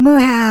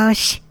Mood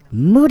House.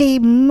 Moody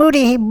Mood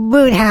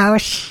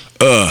House.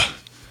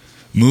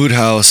 Mood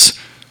House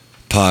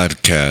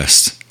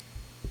podcast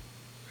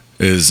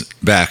is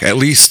back, at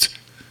least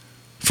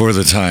for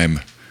the time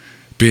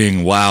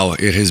being. Wow,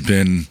 it has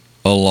been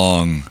a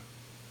long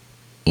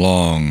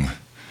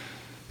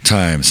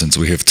time since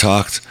we have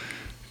talked.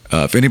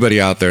 If anybody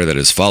out there that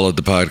has followed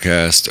the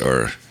podcast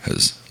or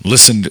has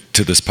listened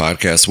to this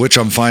podcast, which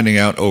I'm finding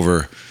out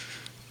over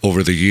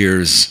the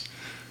years,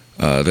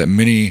 that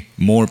many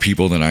more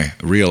people than I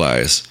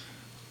realize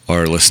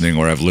are listening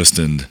or have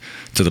listened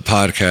to the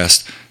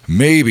podcast.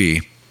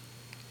 Maybe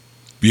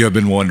you have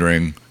been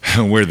wondering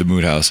where the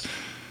Mood House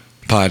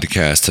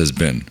podcast has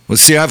been. Well,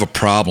 see, I have a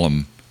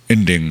problem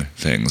ending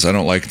things. I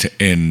don't like to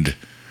end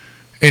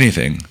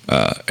anything.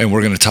 And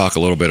we're going to talk a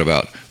little bit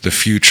about the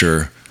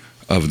future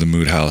of the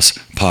Mood House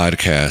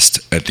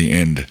podcast at the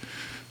end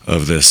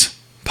of this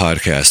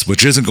podcast,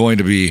 which isn't going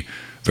to be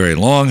very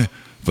long,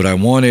 but I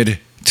wanted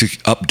to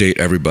update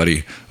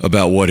everybody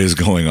about what is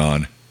going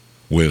on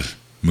with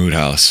Mood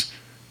House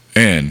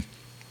and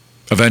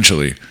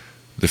eventually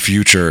the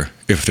future,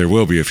 if there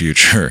will be a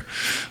future,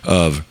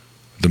 of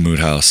the Mood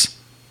House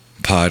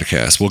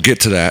podcast. We'll get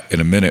to that in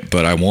a minute,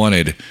 but I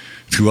wanted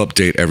to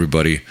update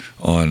everybody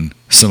on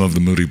some of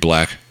the Moody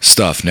Black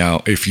stuff.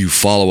 Now, if you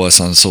follow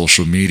us on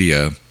social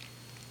media,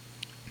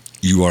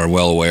 you are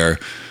well aware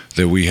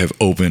that we have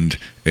opened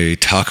a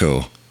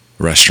taco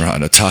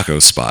restaurant, a taco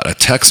spot, a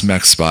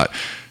Tex-Mex spot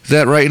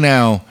that right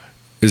now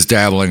is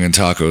dabbling in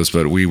tacos,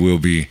 but we will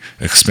be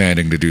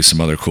expanding to do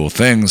some other cool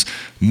things,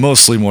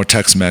 mostly more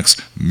Tex-Mex,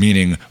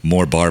 meaning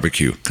more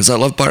barbecue, because I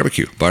love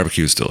barbecue.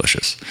 Barbecue is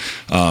delicious.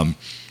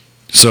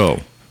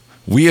 So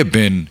we have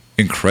been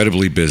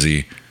incredibly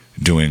busy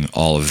doing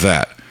all of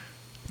that,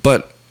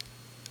 but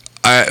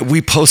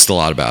we post a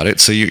lot about it,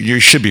 so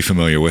you should be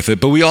familiar with it,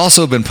 but we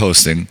also have been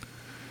posting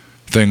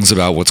things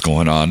about what's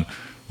going on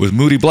with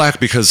Moody Black,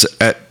 because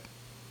at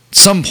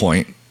some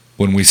point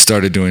when we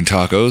started doing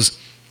tacos,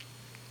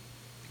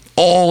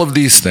 all of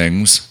these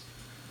things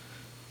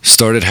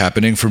started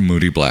happening for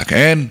Moody Black,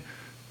 and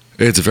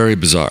it's very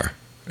bizarre.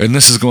 And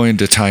this is going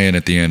to tie in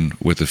at the end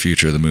with the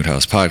future of the Mood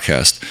House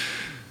podcast.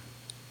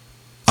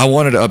 I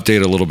wanted to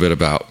update a little bit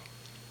about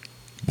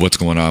what's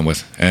going on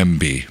with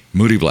MB,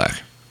 Moody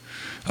Black.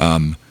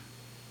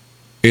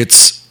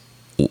 It's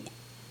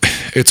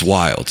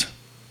wild.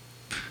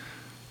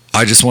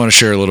 I just want to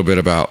share a little bit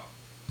about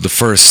the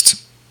first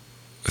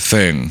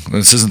thing.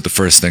 This isn't the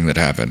first thing that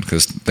happened,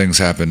 because things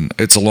happen.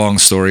 It's a long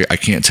story. I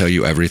can't tell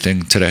you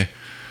everything today.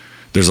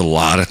 There's a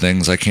lot of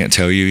things I can't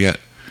tell you yet.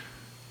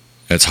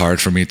 It's hard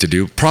for me to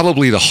do.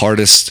 Probably the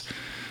hardest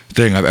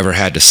thing I've ever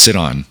had to sit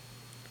on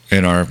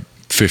in our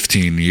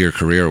 15-year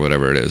career,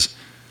 whatever it is,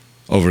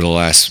 over the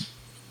last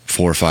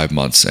 4 or 5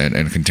 months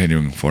and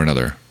continuing for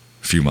another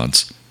few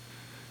months.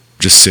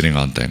 Just sitting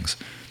on things.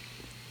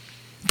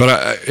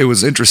 But it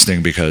was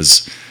interesting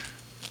because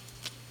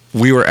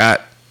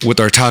with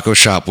our taco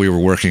shop, we were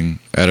working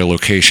at a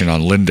location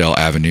on Lindell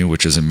Avenue,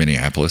 which is in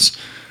Minneapolis.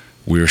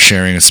 We were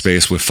sharing a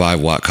space with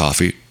 5 Watt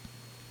Coffee.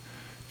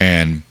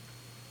 And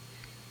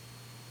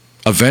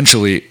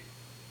eventually,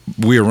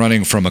 we were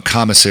running from a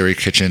commissary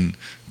kitchen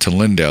to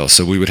Lindell.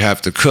 So we would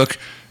have to cook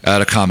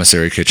at a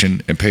commissary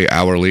kitchen and pay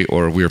hourly,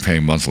 or we were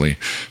paying monthly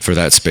for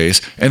that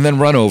space, and then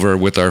run over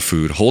with our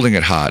food, holding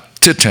it hot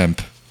to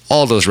temp,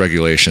 all those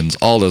regulations,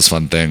 all those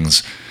fun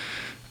things.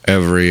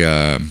 We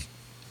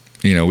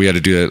had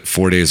to do it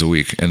 4 days a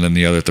week, and then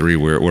the other 3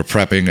 we're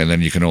prepping, and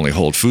then you can only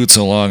hold food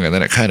so long, and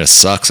then it kind of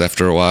sucks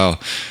after a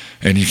while,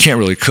 and you can't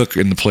really cook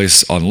in the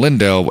place on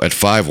Lindell at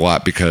 5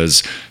 Watt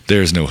because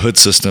there's no hood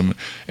system,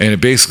 and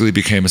it basically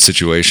became a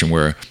situation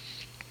where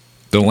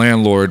the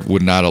landlord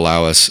would not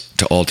allow us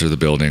to alter the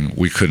building.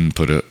 We couldn't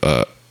put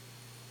a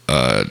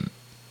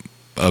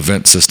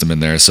vent system in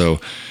there,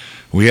 so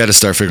we had to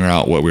start figuring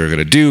out what we were going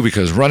to do,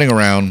 because running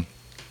around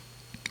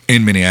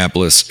in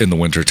Minneapolis in the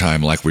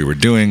wintertime like we were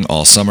doing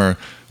all summer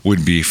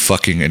would be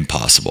fucking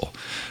impossible.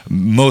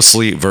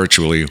 Mostly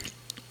virtually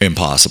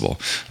impossible.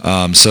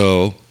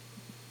 So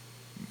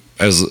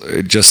as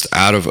just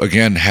out of,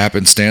 again,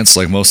 happenstance,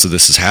 like most of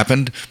this has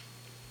happened,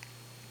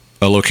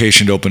 a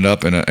location opened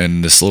up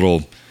in this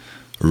little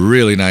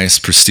really nice,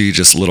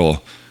 prestigious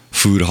little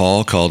food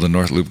hall called the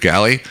North Loop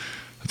Galley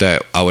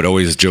that I would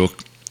always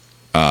joke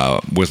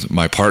with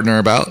my partner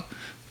about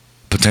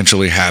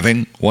potentially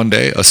having one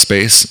day a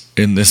space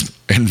in this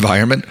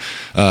environment.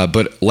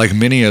 But like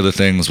many other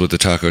things with the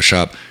taco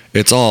shop,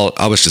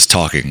 I was just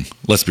talking.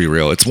 Let's be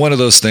real. It's one of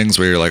those things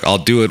where you're like, I'll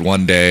do it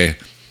one day.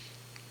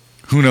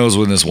 Who knows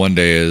when this one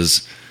day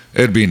is?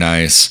 It'd be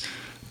nice.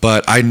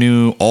 But I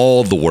knew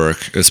all the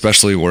work,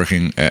 especially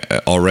working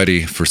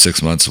already for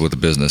 6 months with the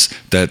business,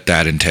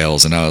 that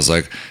entails. And I was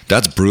like,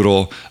 that's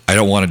brutal. I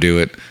don't want to do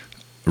it,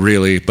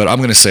 really, but I'm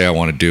going to say I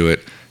want to do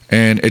it.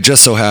 And it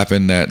just so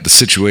happened that the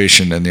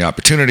situation and the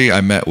opportunity,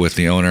 I met with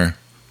the owner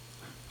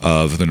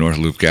of the North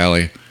Loop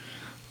Galley,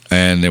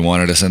 and they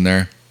wanted us in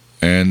there.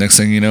 And next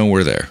thing you know,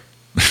 we're there.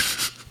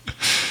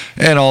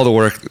 And all the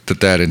work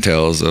that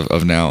entails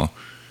of now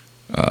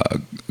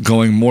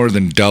going more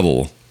than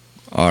double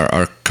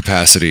our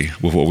capacity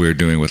with what we were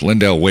doing with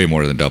Lindale, way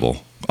more than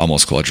double,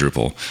 almost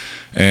quadruple.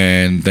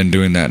 And then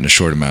doing that in a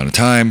short amount of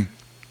time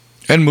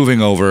and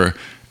moving over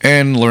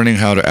and learning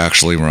how to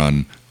actually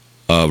run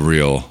a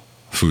real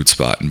food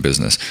spot and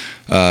business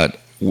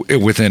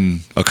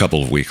within a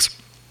couple of weeks.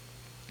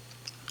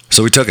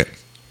 So we took it.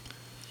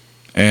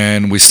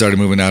 And we started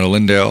moving out of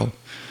Lindale.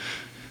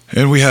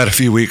 And we had a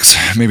few weeks,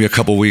 maybe a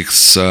couple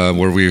weeks,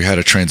 where we had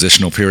a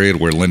transitional period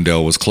where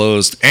Lindale was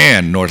closed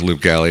and North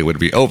Loop Galley would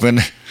be open.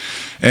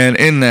 And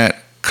in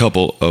that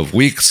couple of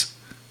weeks,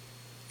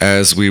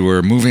 as we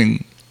were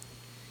moving,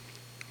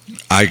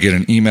 I get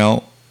an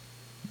email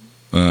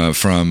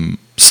from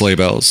Sleigh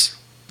Bells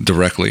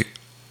directly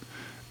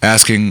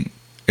asking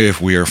if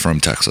we are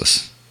from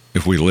Texas,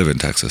 if we live in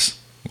Texas,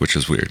 which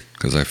is weird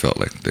because I felt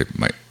like they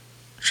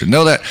should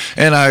know that.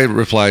 And I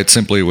replied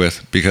simply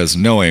with, because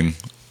knowing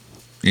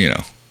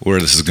where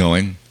this is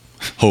going,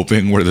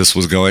 hoping where this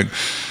was going,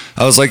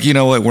 I was like, you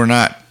know what,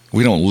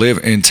 we don't live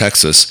in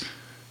Texas,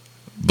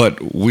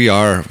 but we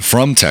are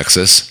from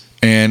Texas,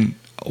 and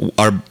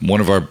one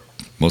of our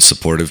most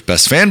supportive,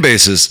 best fan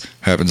bases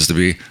happens to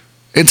be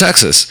in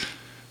Texas.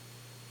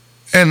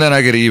 And then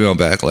I get an email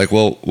back like,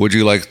 well, would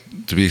you like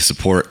to be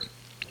support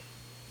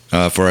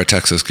for our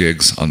Texas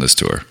gigs on this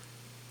tour?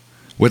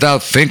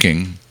 Without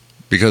thinking,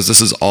 because this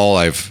is all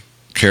I've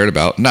cared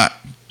about, not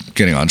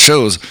getting on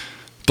shows,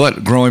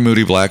 but growing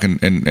Moody Black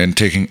and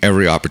taking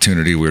every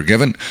opportunity we were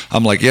given.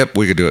 I'm like, yep,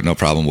 we could do it, no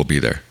problem, we'll be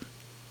there.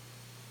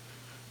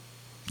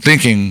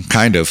 Thinking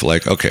kind of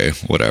like, okay,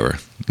 whatever.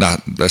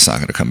 That's not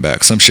going to come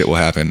back. Some shit will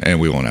happen and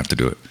we won't have to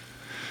do it.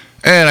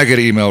 And I get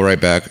an email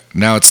right back.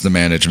 Now it's the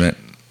management,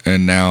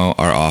 and now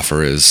our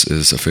offer is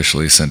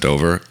officially sent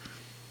over.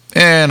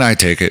 And I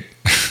take it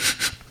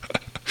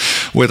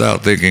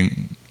without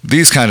thinking.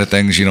 These kind of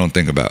things you don't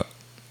think about.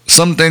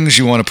 Some things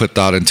you want to put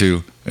thought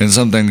into, and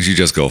some things you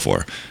just go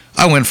for.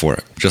 I went for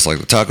it, just like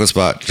the taco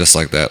spot, just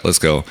like that. Let's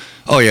go.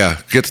 Oh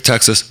yeah, get to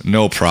Texas,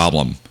 no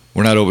problem.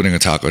 We're not opening a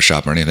taco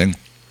shop or anything.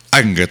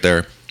 I can get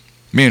there.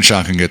 Me and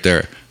Sean can get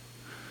there.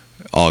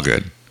 All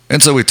good.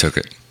 And so we took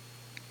it.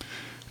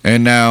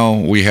 And now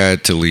we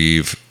had to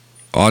leave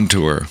on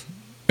tour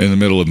in the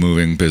middle of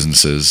moving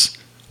businesses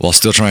while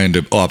still trying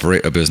to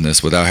operate a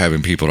business without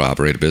having people to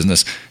operate a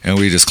business. And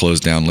we just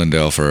closed down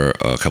Lindale for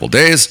a couple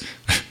days.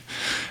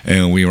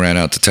 And we ran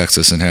out to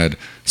Texas and had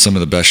some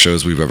of the best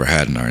shows we've ever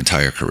had in our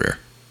entire career.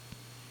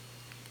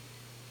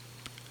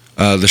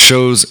 The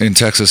shows in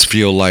Texas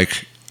felt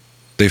like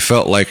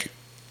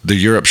the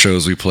Europe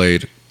shows we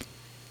played,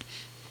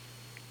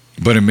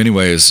 but in many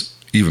ways,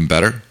 even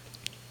better.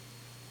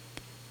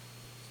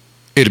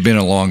 It had been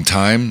a long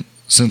time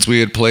since we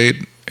had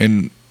played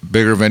in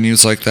bigger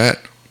venues like that,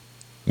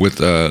 with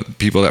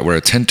people that were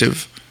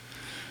attentive,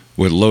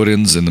 with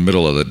load-ins in the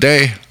middle of the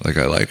day, like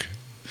I like.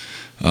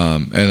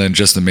 And then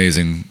just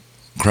amazing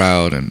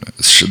crowd, and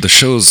the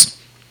shows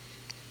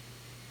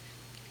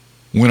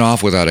went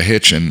off without a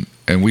hitch, and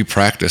we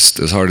practiced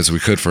as hard as we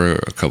could for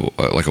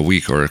a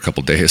week or a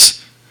couple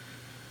days,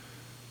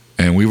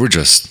 and we were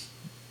just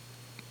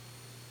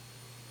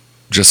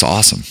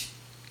awesome.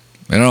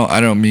 And I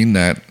don't mean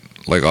that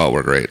like, oh,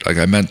 we're great. Like,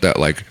 I meant that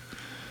like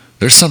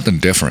there's something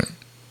different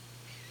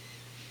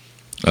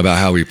about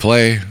how we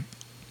play.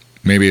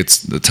 Maybe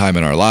it's the time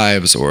in our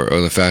lives or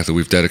the fact that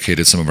we've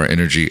dedicated some of our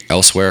energy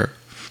elsewhere.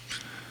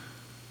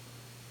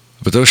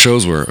 But those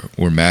shows were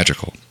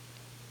magical.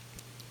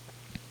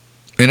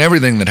 And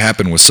everything that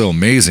happened was so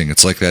amazing.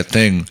 It's like that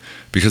thing,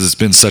 because it's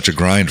been such a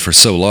grind for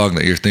so long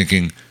that you're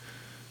thinking,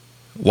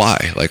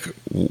 why? Like,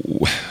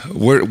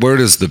 where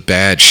does the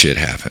bad shit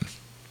happen?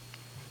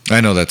 I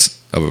know that's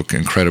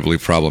incredibly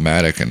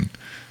problematic and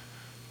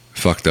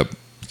fucked up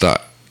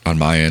thought on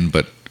my end,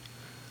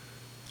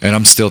 and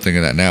I'm still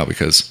thinking that now,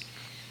 because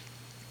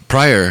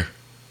prior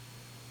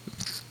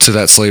to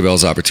that Sleigh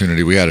Bells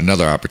opportunity, we had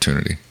another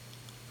opportunity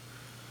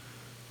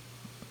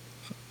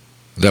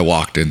that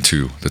walked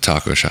into the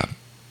taco shop.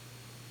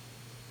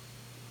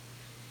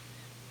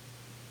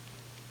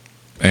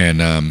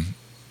 And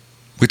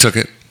we took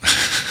it.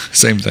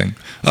 Same thing.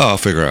 Oh, I'll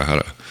figure out how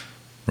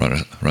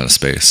to run a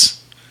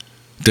space.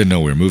 Didn't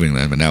know we were moving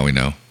then, but now we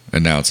know.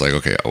 And now it's like,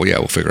 okay, oh yeah,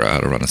 we'll figure out how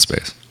to run a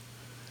space.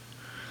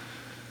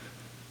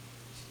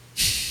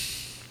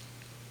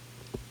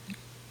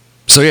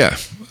 So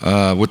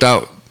yeah,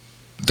 without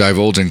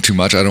divulging too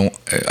much,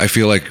 I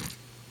feel like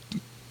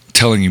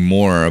telling you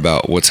more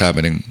about what's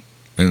happening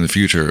in the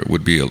future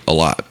would be a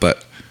lot,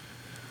 but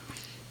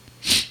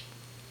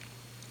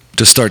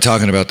to start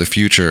talking about the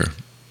future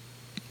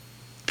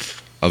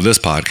of this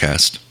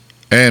podcast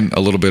and a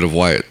little bit of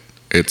why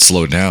it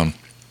slowed down.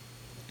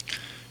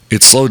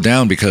 It slowed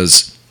down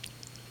because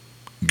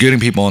getting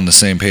people on the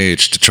same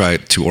page to try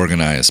to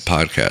organize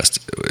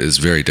podcast is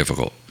very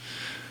difficult.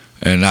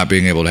 And not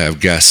being able to have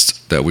guests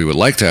that we would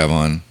like to have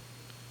on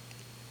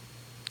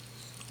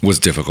was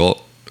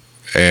difficult.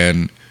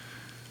 And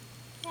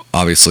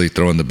obviously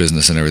throwing the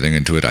business and everything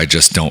into it, I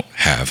just don't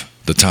have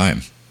the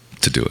time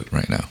to do it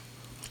right now.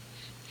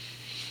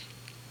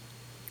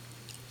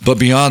 But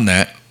beyond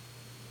that,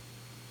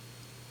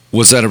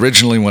 was that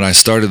originally when I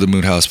started the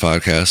Mood House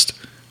podcast,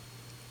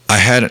 I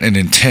had an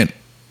intention,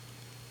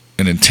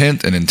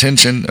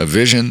 a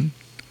vision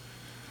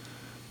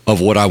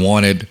of what I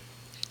wanted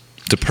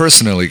to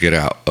personally get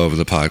out of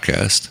the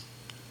podcast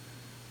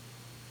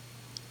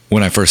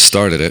when I first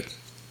started it,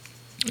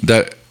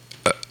 that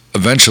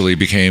eventually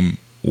became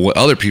what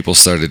other people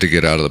started to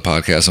get out of the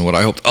podcast and what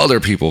I hoped other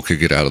people could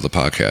get out of the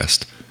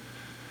podcast.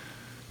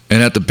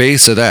 And at the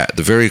base of that,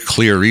 the very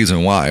clear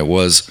reason why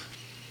was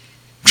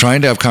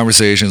trying to have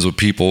conversations with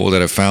people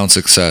that have found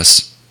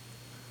success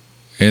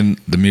in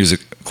the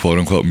music, quote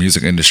unquote,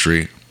 music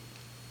industry,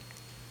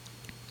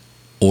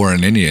 or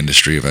in any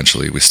industry.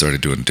 Eventually we started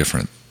doing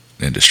different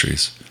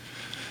industries,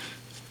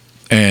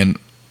 and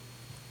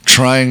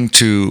trying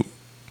to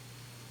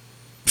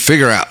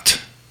figure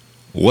out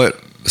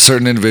what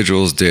certain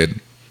individuals did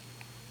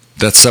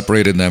that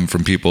separated them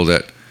from people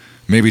that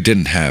maybe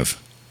didn't have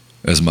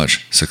as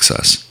much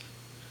success.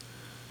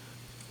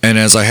 And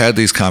as I had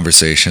these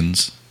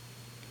conversations,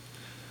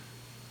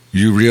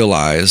 you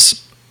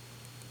realize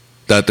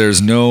that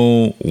there's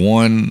no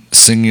one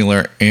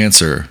singular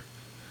answer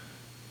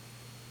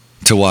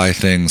to why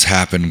things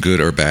happen good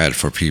or bad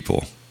for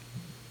people.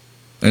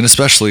 And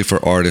especially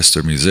for artists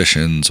or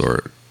musicians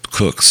or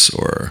cooks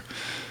or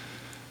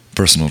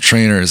personal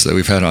trainers that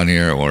we've had on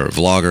here or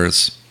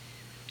vloggers.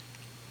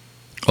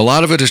 A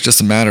lot of it is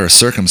just a matter of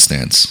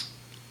circumstance.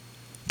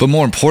 But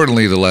more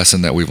importantly, the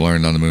lesson that we've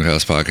learned on the Mood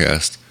House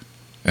podcast,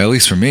 at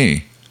least for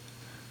me,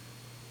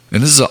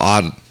 and this is an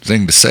odd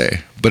thing to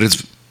say, but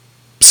it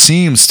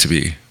seems to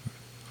be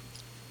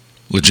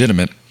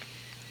legitimate.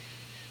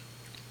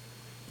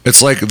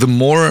 It's like the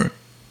more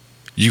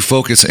you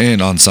focus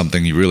in on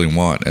something you really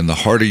want and the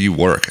harder you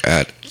work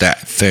at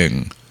that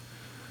thing,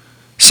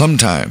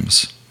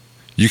 sometimes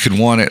you can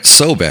want it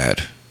so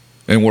bad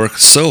and work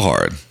so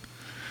hard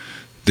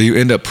that you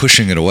end up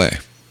pushing it away.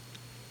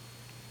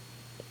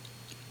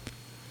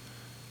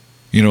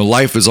 You know,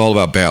 life is all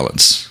about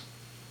balance.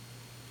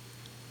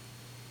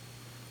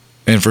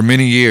 And for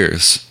many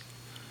years,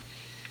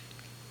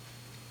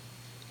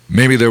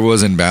 maybe there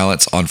was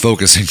imbalance on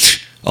focusing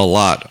a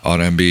lot on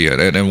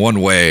MB and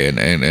one way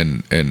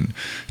and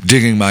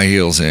digging my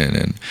heels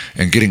in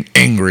and getting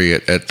angry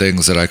at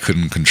things that I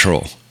couldn't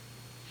control.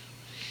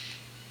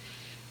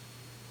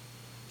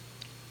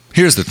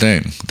 Here's the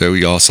thing that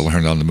we also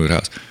learned on the Mood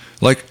House.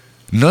 Like,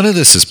 none of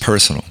this is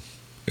personal.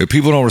 If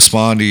people don't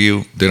respond to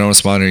you, they don't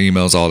respond to your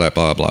emails, all that,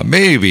 blah, blah.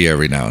 Maybe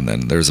every now and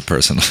then there's a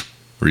personal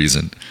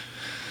reason.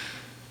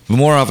 But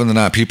more often than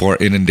not, people are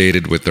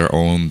inundated with their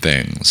own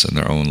things and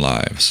their own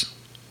lives.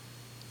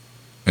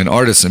 And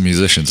artists and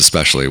musicians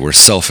especially, we're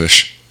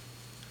selfish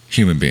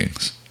human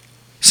beings.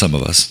 Some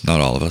of us, not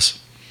all of us.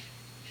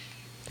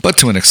 But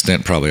to an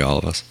extent, probably all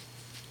of us.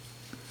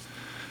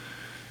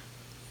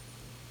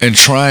 And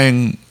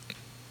trying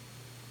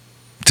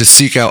to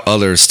seek out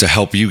others to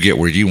help you get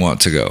where you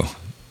want to go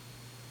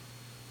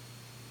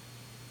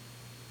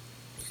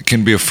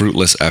can be a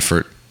fruitless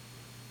effort.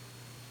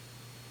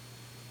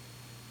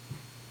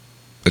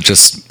 But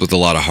just with a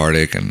lot of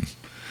heartache, and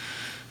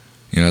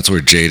that's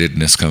where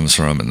jadedness comes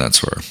from, and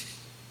that's where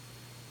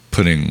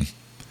putting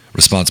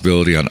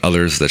responsibility on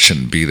others that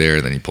shouldn't be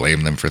there, then you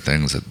blame them for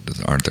things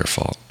that aren't their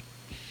fault.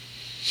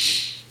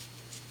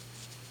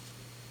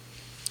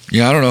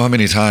 Yeah, I don't know how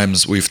many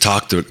times we've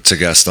talked to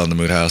guests on the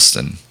Mood House,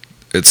 and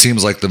it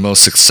seems like the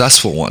most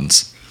successful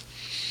ones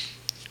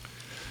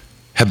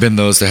have been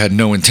those that had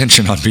no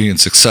intention on being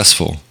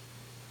successful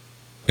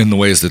in the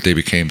ways that they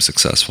became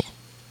successful.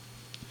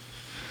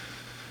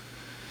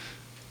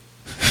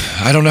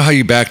 I don't know how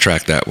you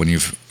backtrack that when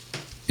you've,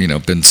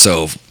 been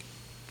so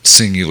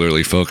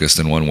singularly focused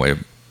in one way.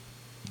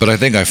 But I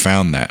think I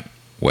found that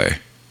way.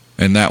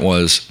 And that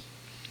was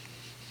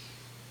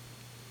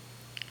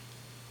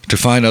to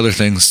find other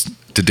things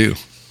to do.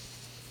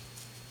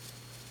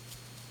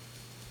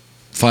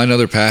 Find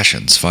other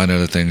passions, find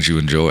other things you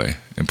enjoy,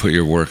 and put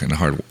your work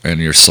and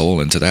your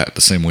soul into that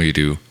the same way you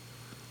do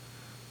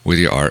with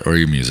your art or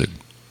your music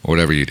or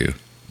whatever you do,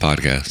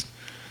 podcast.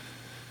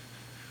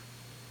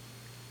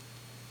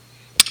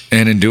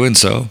 And in doing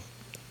so,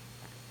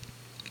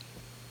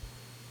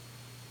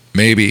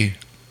 maybe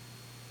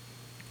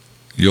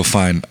you'll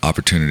find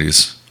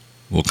opportunities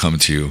will come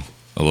to you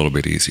a little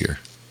bit easier.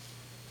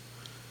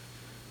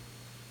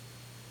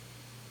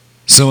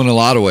 So in a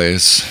lot of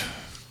ways,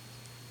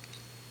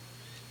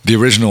 the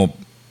original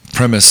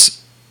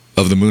premise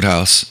of the Mood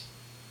House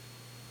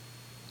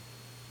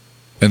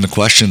and the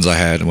questions I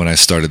had when I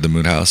started the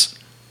Mood House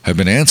have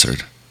been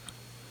answered.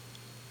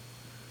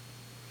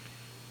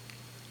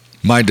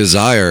 My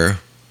desire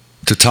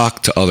to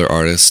talk to other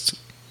artists,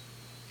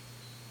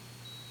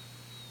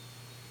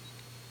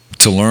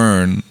 to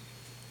learn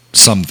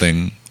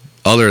something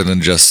other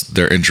than just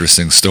their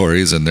interesting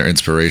stories and their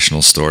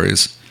inspirational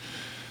stories,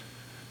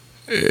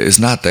 is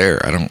not there.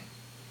 I'm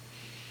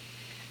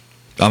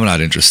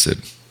not interested,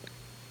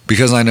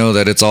 because I know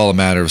that it's all a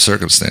matter of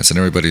circumstance and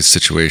everybody's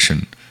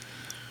situation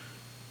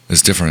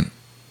is different.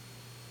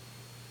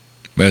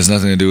 It has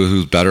nothing to do with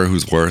who's better,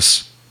 who's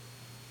worse.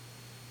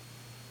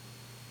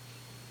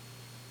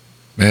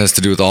 It has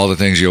to do with all the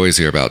things you always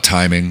hear about: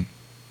 timing,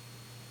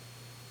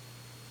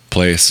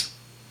 place,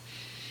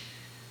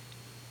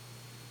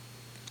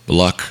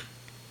 luck.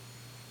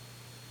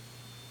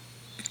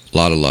 A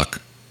lot of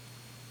luck.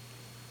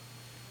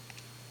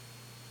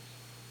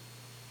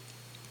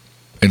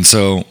 And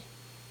so,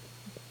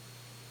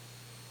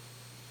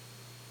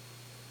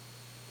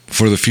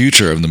 for the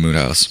future of the Mood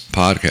House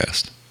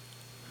podcast,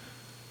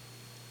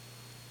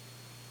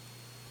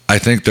 I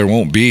think there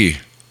won't be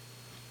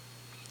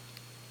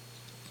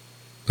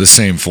the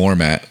same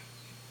format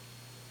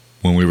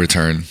when we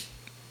return.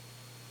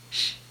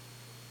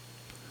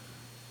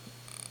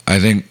 I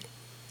think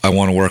I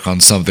want to work on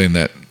something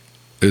that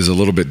is a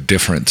little bit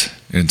different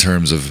in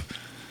terms of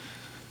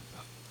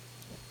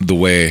the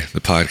way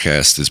the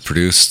podcast is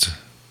produced,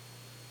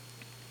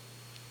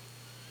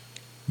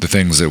 the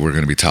things that we're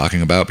going to be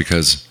talking about,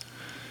 because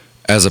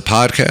as a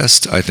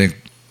podcast, I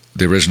think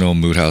the original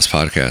Mood House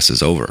podcast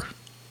is over.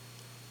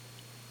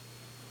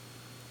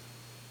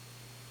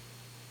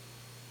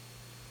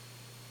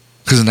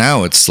 Because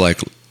now it's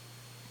like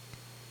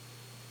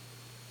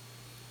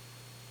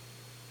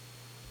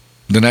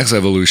the next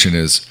evolution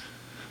is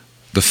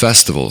the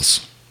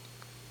festivals.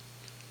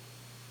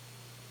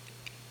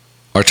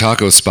 Our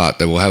taco spot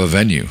that will have a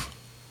venue.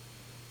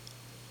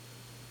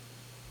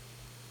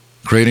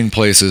 Creating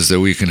places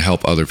that we can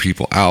help other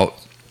people out.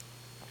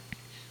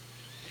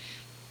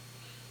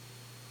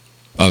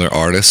 Other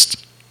artists.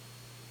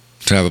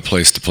 To have a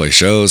place to play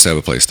shows, to have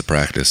a place to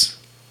practice.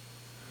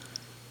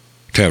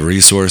 To have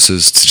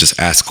resources to just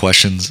ask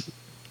questions.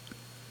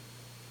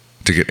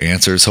 To get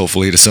answers,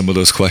 hopefully, to some of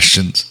those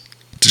questions.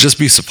 To just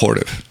be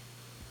supportive.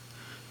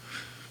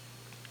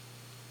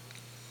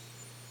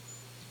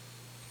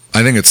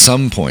 I think at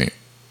some point,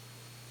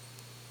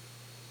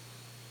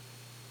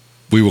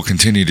 we will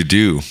continue to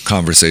do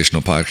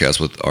conversational podcasts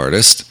with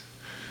artists.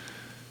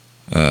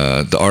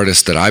 The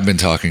artist that I've been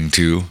talking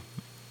to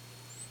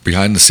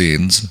behind the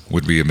scenes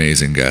would be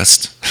amazing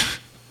guest.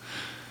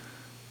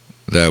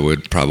 That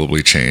would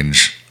probably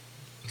change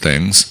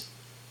things.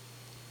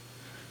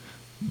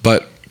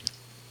 But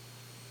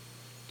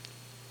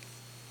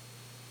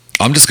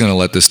I'm just going to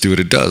let this do what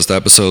it does. The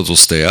episodes will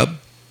stay up.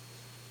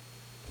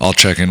 I'll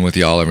check in with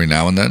y'all every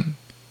now and then.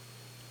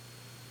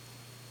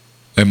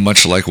 And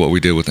much like what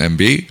we did with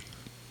MB,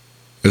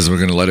 is we're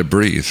going to let it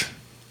breathe.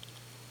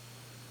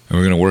 And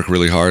we're going to work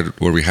really hard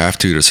where we have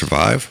to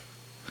survive.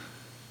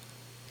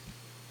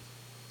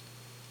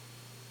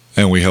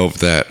 And we hope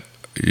that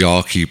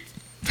y'all keep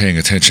paying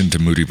attention to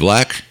Moody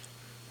Black.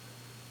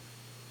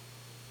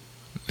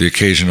 The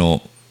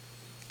occasional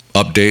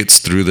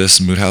updates through this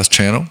Mood House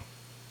channel.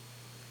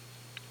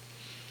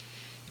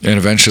 And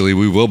eventually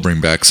we will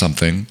bring back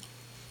something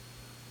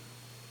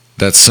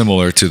that's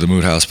similar to the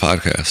Mood House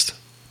podcast.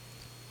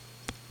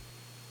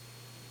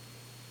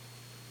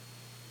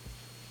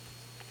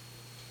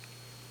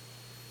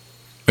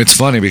 It's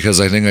funny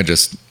because I think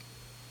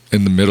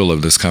in the middle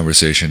of this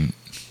conversation,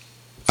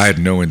 I had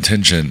no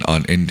intention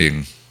on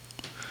ending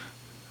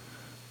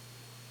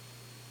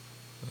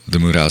the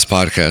Mood House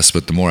podcast,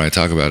 but the more I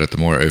talk about it, the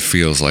more it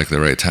feels like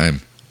the right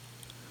time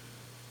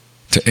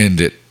to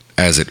end it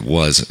as it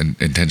was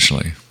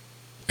intentionally,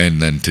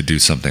 and then to do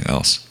something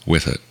else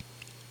with it.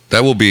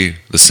 That will be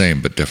the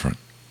same but different,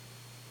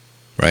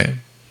 right?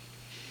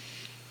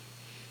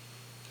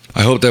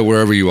 I hope that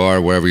wherever you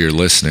are, wherever you're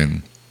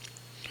listening,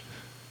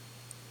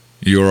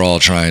 you're all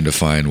trying to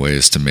find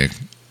ways to make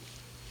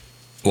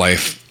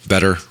life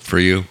better for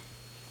you,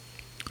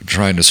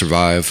 trying to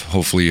survive.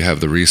 Hopefully you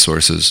have the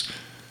resources.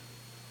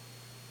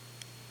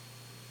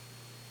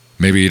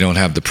 Maybe you don't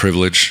have the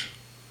privilege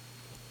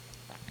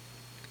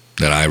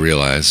that I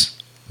realize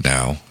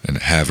now and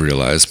have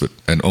realized,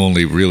 and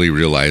only really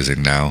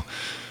realizing now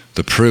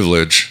the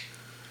privilege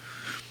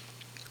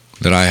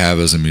that I have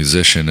as a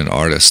musician and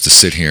artist to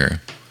sit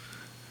here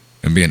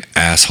and be an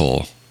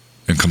asshole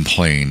and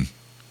complain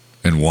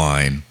and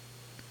whine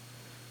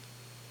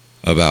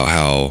about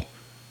how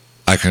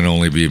I can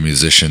only be a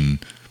musician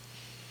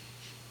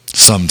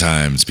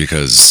sometimes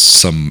because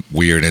some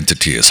weird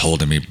entity is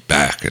holding me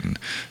back and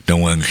no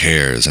one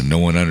cares and no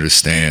one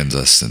understands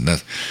us, and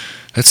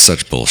that's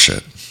such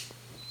bullshit.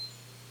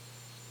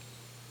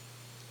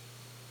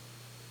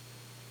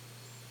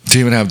 To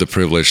even have the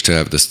privilege to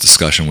have this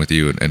discussion with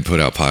you and put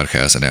out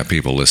podcasts and have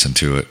people listen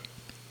to it.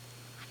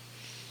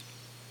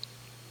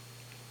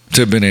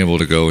 To have been able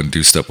to go and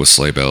do stuff with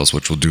Sleigh Bells,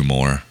 which will do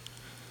more.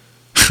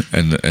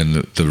 and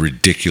the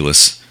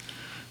ridiculous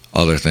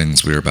other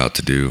things we're about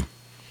to do.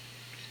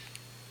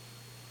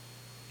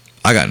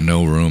 I got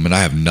no room and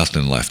I have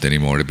nothing left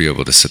anymore to be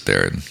able to sit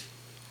there and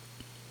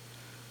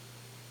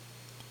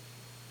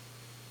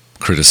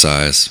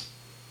criticize.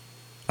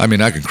 I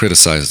mean, I can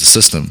criticize the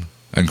system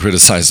and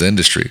criticize the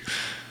industry.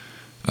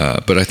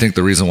 But I think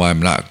the reason why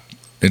I'm not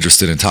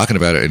interested in talking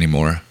about it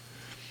anymore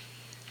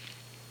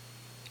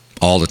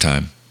all the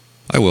time,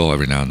 I will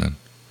every now and then,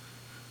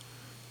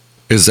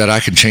 is that I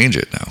can change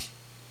it now.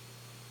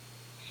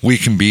 We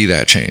can be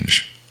that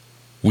change.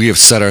 We have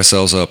set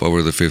ourselves up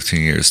over the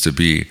 15 years to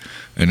be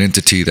an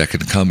entity that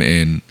can come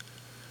in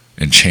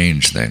and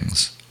change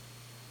things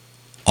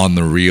on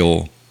the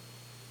real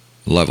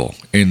level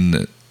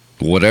in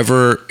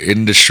whatever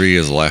industry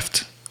is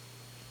left.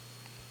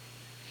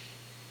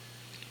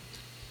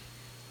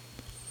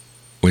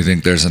 We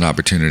think there's an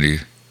opportunity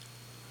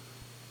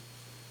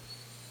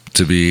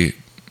to be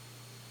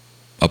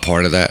a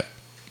part of that.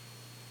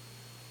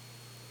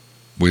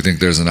 We think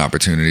there's an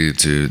opportunity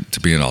to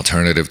be an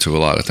alternative to a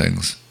lot of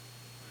things.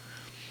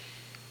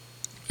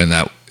 And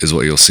that is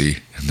what you'll see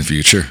in the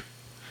future.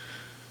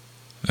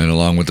 And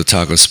along with the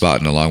taco spot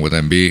and along with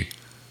MB,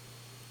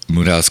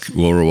 Mood House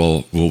will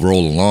roll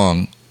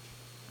along.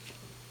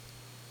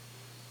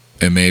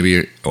 And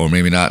maybe, or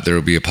maybe not, there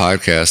will be a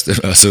podcast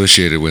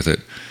associated with it.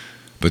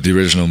 But the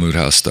original Mood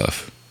House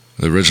stuff,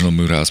 the original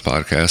Mood House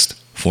podcast,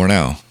 for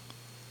now,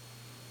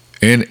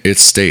 in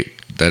its state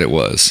that it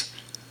was,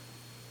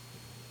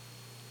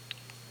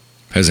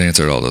 has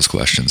answered all those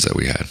questions that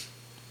we had.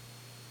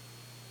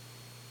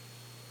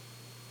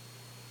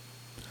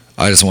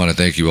 I just want to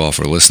thank you all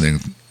for listening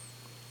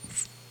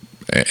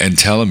and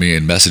telling me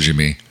and messaging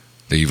me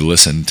that you've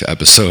listened to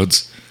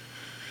episodes.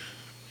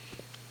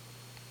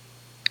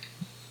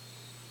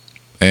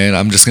 And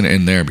I'm just going to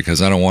end there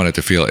because I don't want it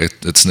to feel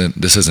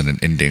this isn't an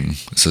ending.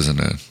 This isn't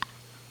a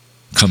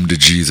come to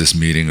Jesus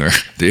meeting or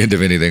the end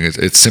of anything.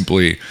 It's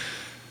simply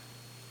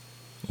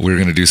we're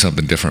going to do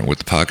something different with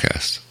the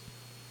podcast.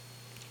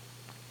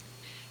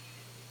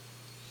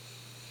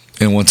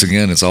 And once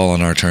again, it's all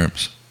on our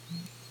terms.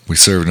 We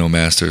serve no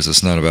masters.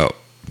 It's not about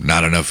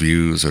not enough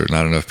views or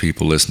not enough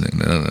people listening.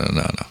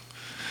 No.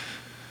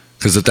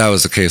 Because if that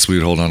was the case, we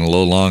would hold on a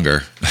little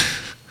longer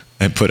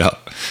and put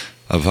out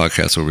a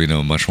podcast where we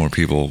know much more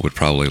people would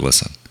probably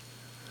listen.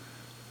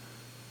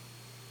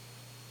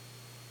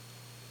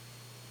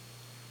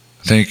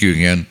 Thank you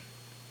again.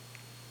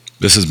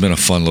 This has been a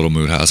fun little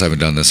Mood House. I haven't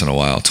done this in a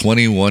while.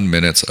 21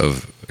 minutes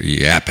of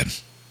yapping.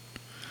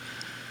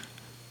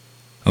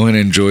 I'm going to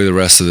enjoy the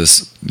rest of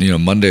this.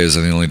 Mondays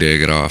are the only day I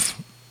get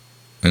off.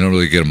 I don't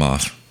really get them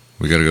off.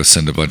 We got to go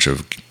send a bunch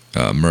of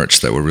merch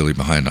that we're really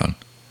behind on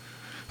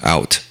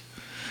out.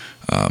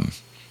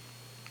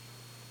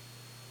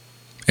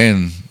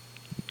 And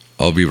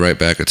I'll be right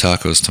back at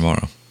tacos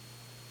tomorrow.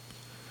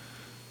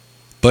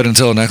 But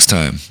until next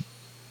time,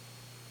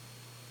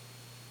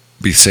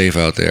 be safe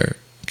out there.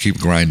 Keep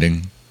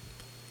grinding.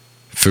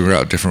 Figure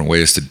out different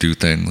ways to do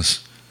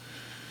things.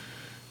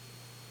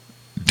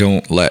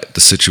 Don't let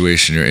the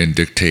situation you're in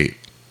dictate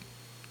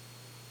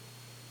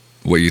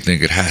what you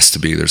think it has to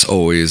be. There's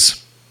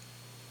always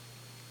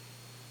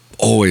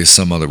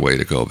some other way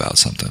to go about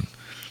something.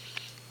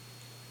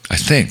 I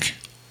think.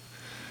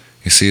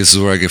 You see, this is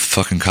where I get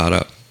fucking caught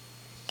up.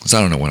 Because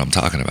I don't know what I'm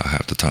talking about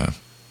half the time.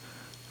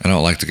 I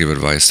don't like to give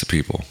advice to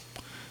people.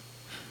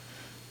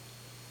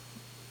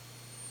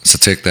 So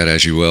take that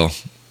as you will.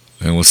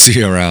 And we'll see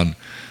you around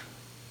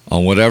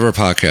on whatever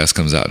podcast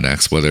comes out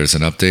next, whether it's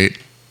an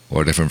update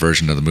or a different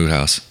version of the Mood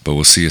House. But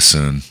we'll see you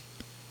soon.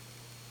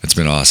 It's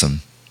been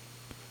awesome.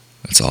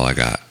 That's all I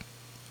got.